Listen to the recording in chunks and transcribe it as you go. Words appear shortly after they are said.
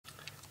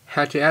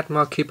how to add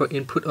more keyboard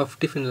input of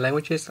different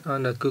languages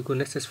on the Google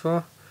Nexus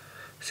 4.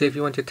 So if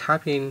you want to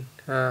type in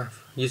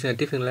using a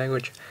different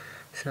language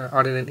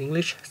other than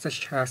English,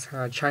 such as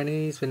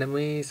Chinese,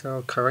 Vietnamese,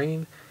 or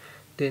Korean,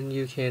 then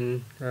you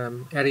can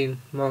add in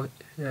more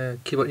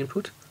keyboard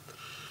input.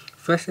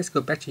 First, let's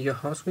go back to your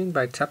home screen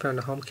by tapping on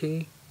the home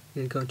key,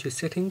 then go to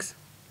settings.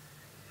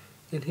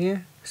 In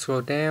here,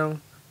 scroll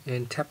down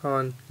and tap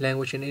on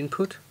language and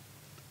input.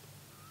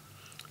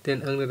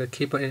 Then under the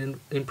keyboard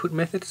input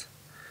methods,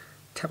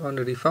 tap on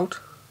the default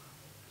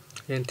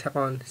and tap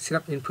on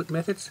setup input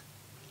methods.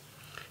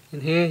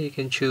 In here you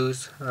can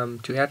choose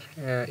to add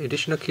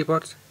additional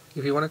keyboards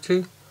if you wanted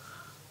to.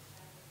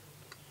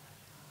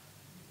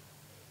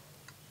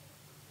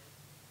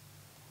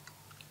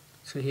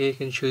 So here you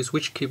can choose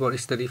which keyboard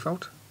is the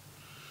default.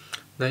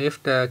 Now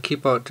if the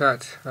keyboard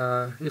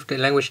if the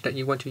language that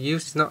you want to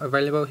use is not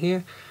available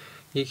here,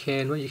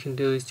 what you can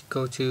do is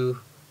go to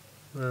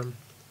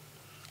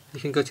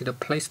the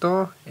Play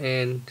Store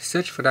and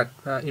search for that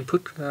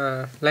input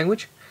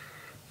language,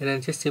 and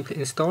then just simply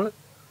install it.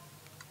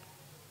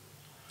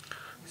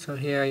 So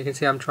here you can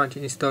see I'm trying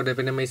to install the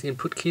Vietnamese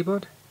input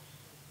keyboard.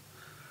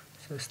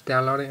 So it's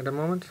downloading at the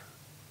moment.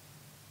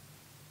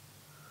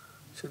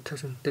 So it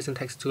doesn't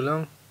take too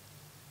long.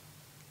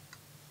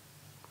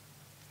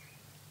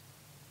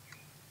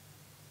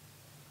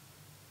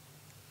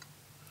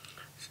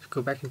 So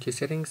go back into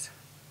settings,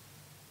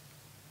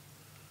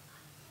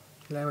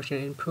 language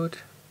and input.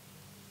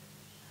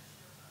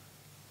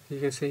 You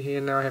can see here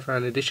now I have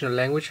an additional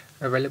language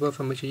available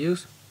for me to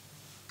use.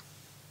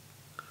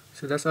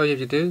 So that's all you have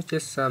to do.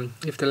 Just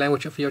if the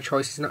language of your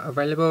choice is not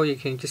available, you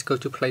can just go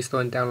to Play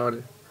Store and download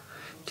it.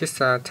 Just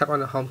tap on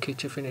the home key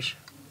to finish.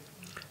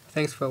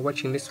 Thanks for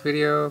watching this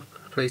video.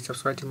 Please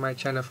subscribe to my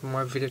channel for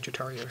more video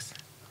tutorials.